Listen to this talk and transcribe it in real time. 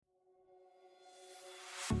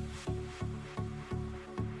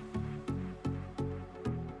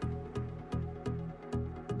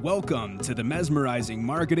Welcome to the Mesmerizing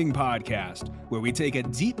Marketing Podcast, where we take a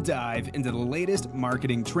deep dive into the latest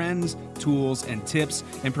marketing trends, tools, and tips,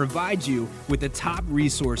 and provide you with the top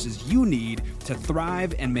resources you need to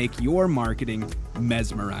thrive and make your marketing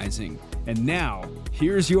mesmerizing. And now,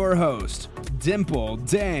 here's your host, Dimple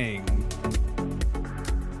Dang.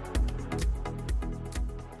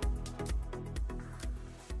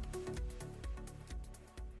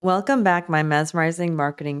 Welcome back, my mesmerizing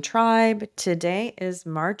marketing tribe. Today is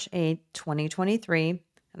March 8th, 2023,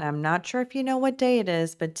 and I'm not sure if you know what day it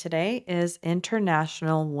is, but today is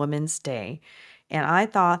International Women's Day. And I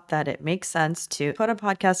thought that it makes sense to put a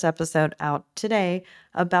podcast episode out today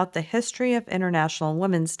about the history of International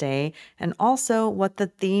Women's Day and also what the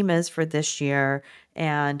theme is for this year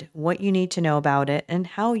and what you need to know about it and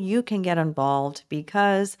how you can get involved,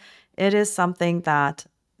 because it is something that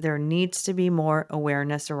there needs to be more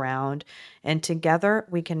awareness around, and together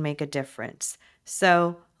we can make a difference.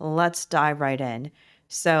 So let's dive right in.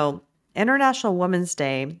 So, International Women's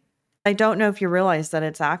Day, I don't know if you realize that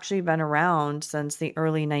it's actually been around since the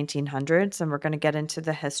early 1900s, and we're going to get into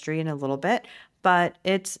the history in a little bit, but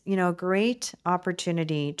it's, a great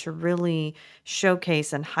opportunity to really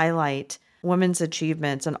showcase and highlight women's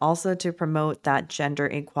achievements and also to promote that gender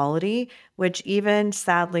equality, which even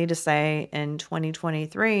sadly to say in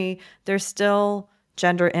 2023, there's still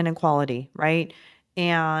gender inequality, right?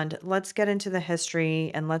 And let's get into the history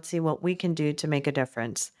and let's see what we can do to make a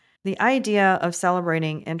difference. The idea of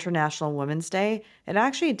celebrating International Women's Day, it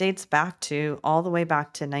actually dates back to all the way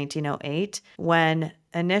back to 1908, when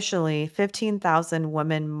initially 15,000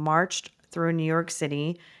 women marched through New York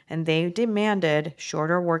City, and they demanded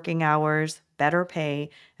shorter working hours, better pay,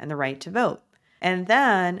 and the right to vote. And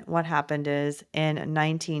then what happened is in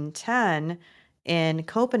 1910 in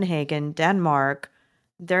Copenhagen, Denmark,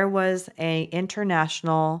 there was a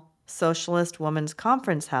international socialist women's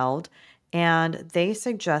conference held, and they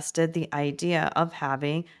suggested the idea of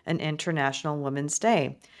having an International Women's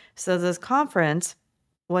Day. So this conference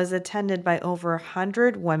was attended by over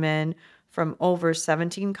 100 women from over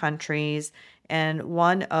 17 countries. And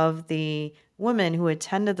one of the women who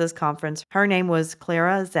attended this conference, her name was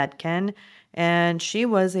Clara Zetkin, and she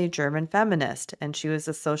was a German feminist, and she was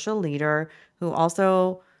a social leader who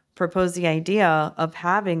also proposed the idea of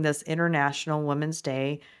having this International Women's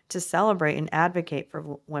Day to celebrate and advocate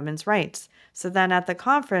for women's rights. So then at the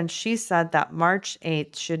conference, she said that March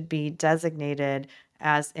 8th should be designated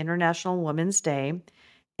as International Women's Day,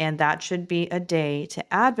 and that should be a day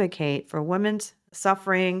to advocate for women's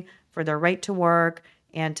suffering, for their right to work,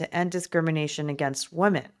 and to end discrimination against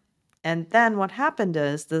women. And then what happened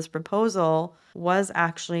is this proposal was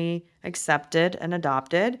actually accepted and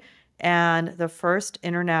adopted. And the first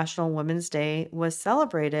International Women's Day was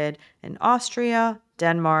celebrated in Austria,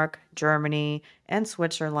 Denmark, Germany, and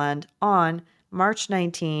Switzerland on March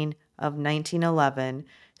 19 of 1911.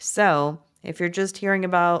 So if you're just hearing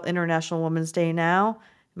about International Women's Day now,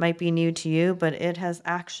 might be new to you, but it has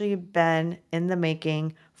actually been in the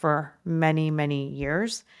making for many, many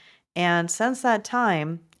years. And since that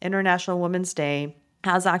time, International Women's Day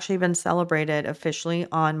has actually been celebrated officially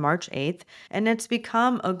on March 8th, and it's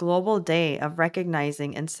become a global day of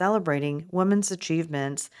recognizing and celebrating women's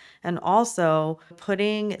achievements and also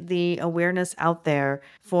putting the awareness out there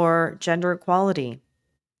for gender equality.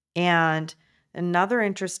 And another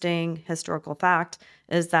interesting historical fact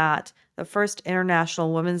is that the first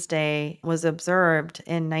International Women's Day was observed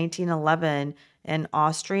in 1911 in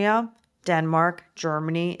Austria, Denmark,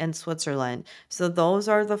 Germany, and Switzerland. So those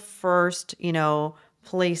are the first,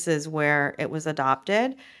 places where it was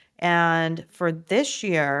adopted. And for this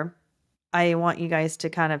year, I want you guys to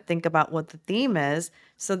kind of think about what the theme is.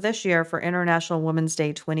 So this year for International Women's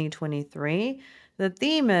Day 2023, the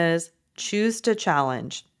theme is choose to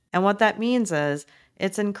challenge. And what that means is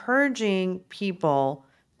it's encouraging people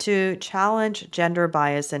to challenge gender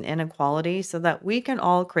bias and inequality so that we can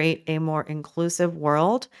all create a more inclusive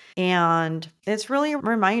world. And it's really a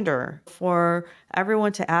reminder for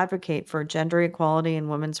everyone to advocate for gender equality and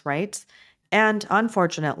women's rights. And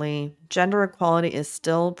unfortunately, gender equality is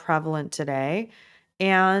still prevalent today,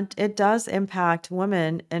 and it does impact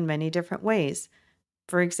women in many different ways.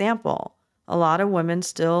 For example, a lot of women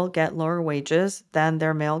still get lower wages than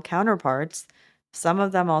their male counterparts. Some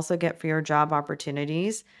of them also get fewer job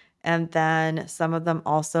opportunities. And then some of them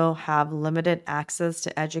also have limited access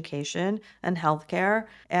to education and healthcare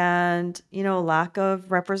and, lack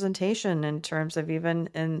of representation in terms of even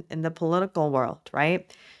in the political world,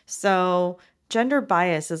 right? So gender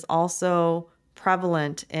bias is also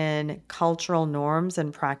prevalent in cultural norms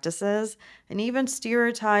and practices, and even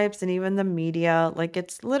stereotypes, and even the media. Like,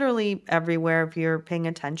 it's literally everywhere. If you're paying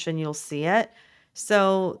attention, you'll see it.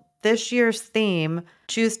 So, this year's theme,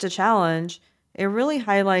 Choose to Challenge, it really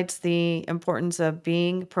highlights the importance of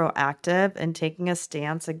being proactive and taking a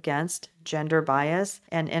stance against gender bias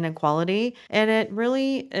and inequality. And it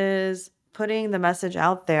really is putting the message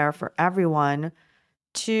out there for everyone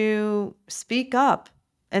to speak up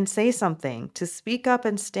and say something, to speak up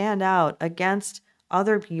and stand out against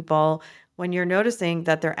other people when you're noticing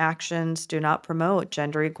that their actions do not promote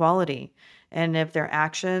gender equality. And if their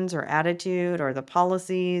actions or attitude or the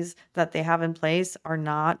policies that they have in place are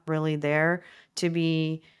not really there to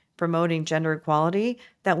be promoting gender equality,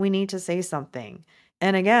 that we need to say something.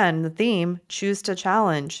 And again, the theme, choose to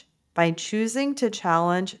challenge. By choosing to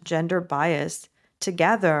challenge gender bias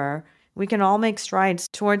together, we can all make strides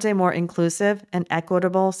towards a more inclusive and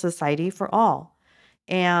equitable society for all.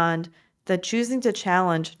 And the choosing to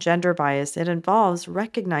challenge gender bias, it involves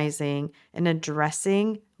recognizing and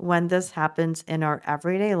addressing when this happens in our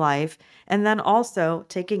everyday life, and then also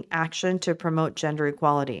taking action to promote gender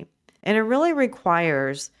equality. And it really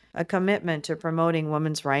requires a commitment to promoting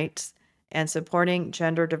women's rights and supporting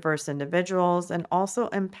gender diverse individuals, and also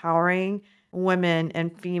empowering women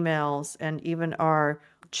and females and even our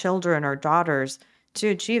children or daughters to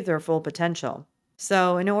achieve their full potential.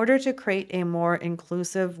 So, in order to create a more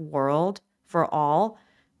inclusive world for all,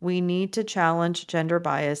 we need to challenge gender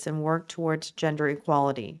bias and work towards gender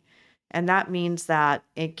equality. And that means that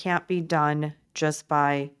it can't be done just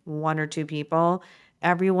by one or two people.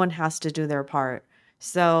 Everyone has to do their part.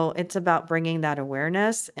 So it's about bringing that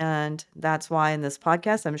awareness. And that's why in this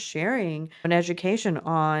podcast, I'm sharing an education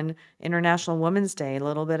on International Women's Day, a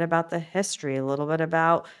little bit about the history, a little bit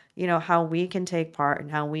about, how we can take part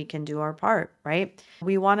and how we can do our part, right?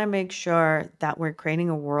 We want to make sure that we're creating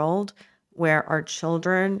a world where our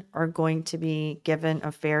children are going to be given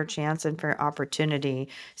a fair chance and fair opportunity.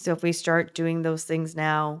 So if we start doing those things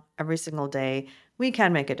now, every single day, we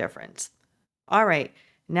can make a difference. All right.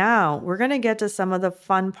 Now we're going to get to some of the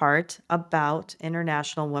fun part about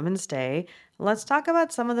International Women's Day. Let's talk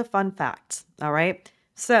about some of the fun facts. All right.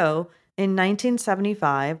 So in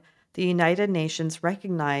 1975, the United Nations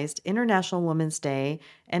recognized International Women's Day,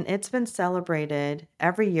 and it's been celebrated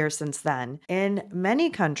every year since then. In many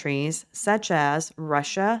countries, such as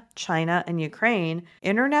Russia, China, and Ukraine,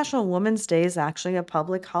 International Women's Day is actually a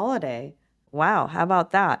public holiday. Wow, how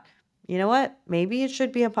about that? You know what? Maybe it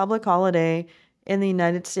should be a public holiday in the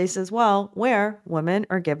United States as well, where women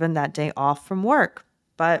are given that day off from work.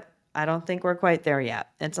 But I don't think we're quite there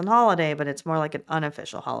yet. It's a holiday, but it's more like an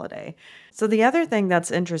unofficial holiday. So, the other thing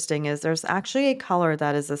that's interesting is there's actually a color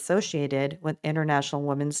that is associated with International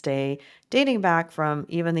Women's Day dating back from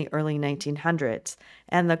even the early 1900s.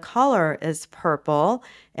 And the color is purple,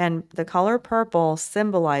 and the color purple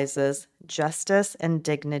symbolizes justice and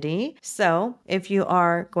dignity. So, if you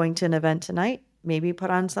are going to an event tonight, maybe put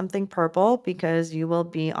on something purple because you will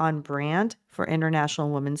be on brand for International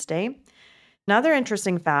Women's Day. Another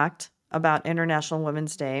interesting fact about International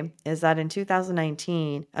Women's Day is that in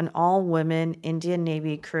 2019, an all women Indian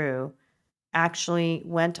Navy crew actually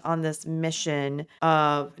went on this mission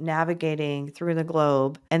of navigating through the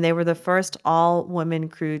globe, and they were the first all women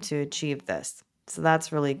crew to achieve this. So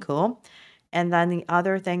that's really cool. And then the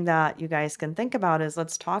other thing that you guys can think about is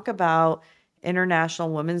let's talk about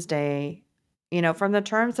International Women's Day, from the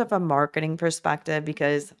terms of a marketing perspective,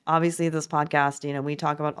 because obviously this podcast, we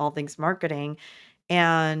talk about all things marketing.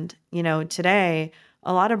 And, today,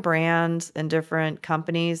 a lot of brands and different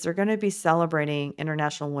companies, they're going to be celebrating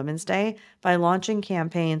International Women's Day by launching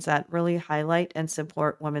campaigns that really highlight and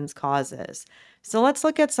support women's causes. So let's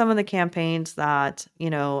look at some of the campaigns that,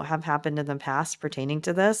 have happened in the past pertaining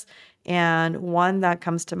to this. And one that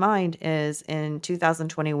comes to mind is in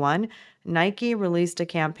 2021, Nike released a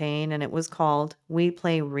campaign and it was called We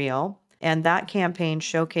Play Real. And that campaign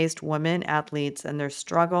showcased women athletes and their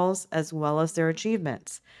struggles as well as their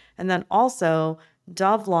achievements. And then also,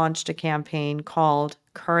 Dove launched a campaign called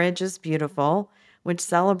Courage is Beautiful, which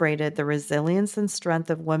celebrated the resilience and strength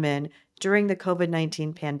of women during the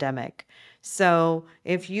COVID-19 pandemic. So,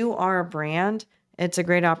 if you are a brand, it's a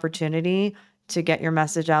great opportunity to get your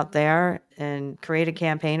message out there and create a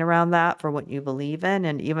campaign around that for what you believe in.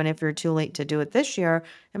 And even if you're too late to do it this year,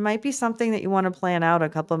 it might be something that you want to plan out a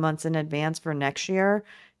couple of months in advance for next year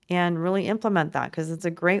and really implement that, because it's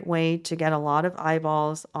a great way to get a lot of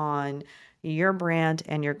eyeballs on your brand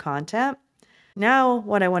and your content. Now,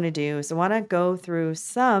 what I want to do is I want to go through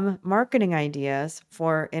some marketing ideas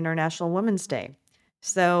for International Women's Day.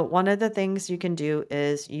 So, one of the things you can do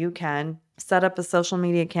is you can set up a social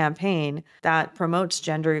media campaign that promotes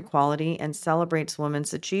gender equality and celebrates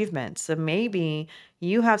women's achievements. So maybe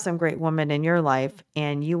you have some great women in your life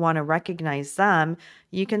and you want to recognize them.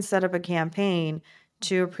 You can set up a campaign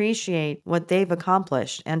to appreciate what they've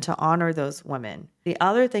accomplished and to honor those women. The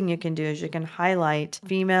other thing you can do is you can highlight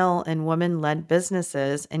female and women-led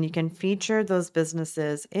businesses, and you can feature those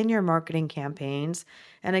businesses in your marketing campaigns.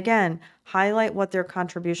 And again, highlight what their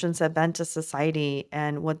contributions have been to society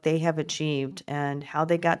and what they have achieved and how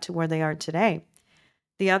they got to where they are today.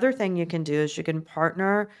 The other thing you can do is you can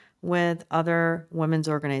partner with other women's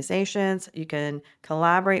organizations. You can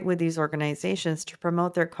collaborate with these organizations to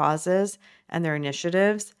promote their causes and their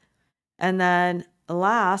initiatives. And then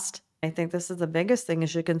last, I think this is the biggest thing,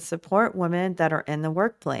 is you can support women that are in the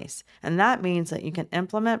workplace. And that means that you can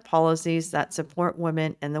implement policies that support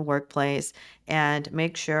women in the workplace and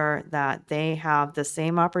make sure that they have the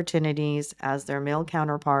same opportunities as their male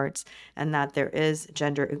counterparts and that there is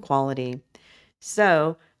gender equality.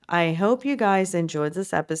 So I hope you guys enjoyed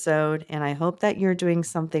this episode, and I hope that you're doing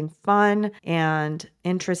something fun and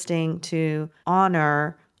interesting to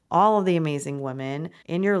honor all of the amazing women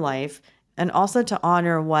in your life, and also to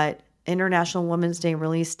honor what International Women's Day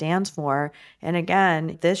really stands for. And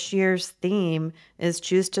again, this year's theme is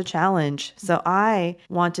Choose to Challenge. So I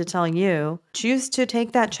want to tell you, choose to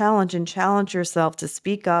take that challenge and challenge yourself to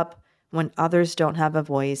speak up when others don't have a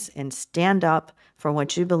voice and stand up for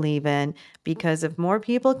what you believe in, because if more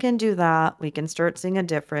people can do that, we can start seeing a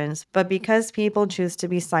difference. But because people choose to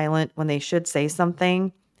be silent when they should say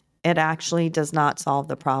something, it actually does not solve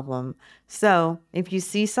the problem. So if you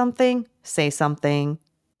see something, say something.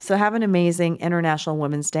 So have an amazing International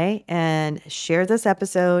Women's Day and share this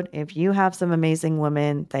episode if you have some amazing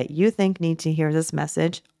women that you think need to hear this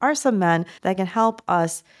message, or some men that can help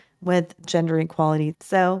us with gender equality.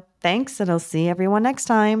 So thanks, and I'll see everyone next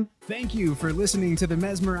time. Thank you for listening to the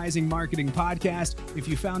Mesmerizing Marketing Podcast. If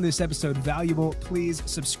you found this episode valuable, please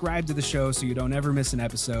subscribe to the show so you don't ever miss an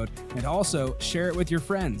episode, and also share it with your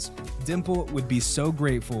friends. Dimple would be so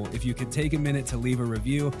grateful if you could take a minute to leave a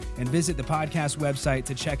review and visit the podcast website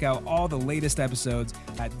to check out all the latest episodes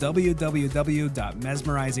at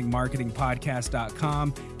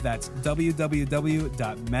www.mesmerizingmarketingpodcast.com. That's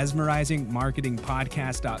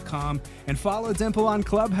www.mesmerizingmarketingpodcast.com. And follow Dimple on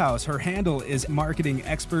Clubhouse. Her handle is Marketing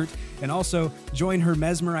Expert. And also join her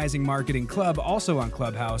Mesmerizing Marketing Club, also on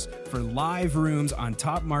Clubhouse, for live rooms on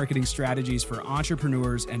top marketing strategies for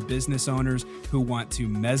entrepreneurs and business owners who want to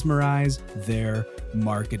mesmerize their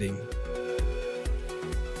marketing.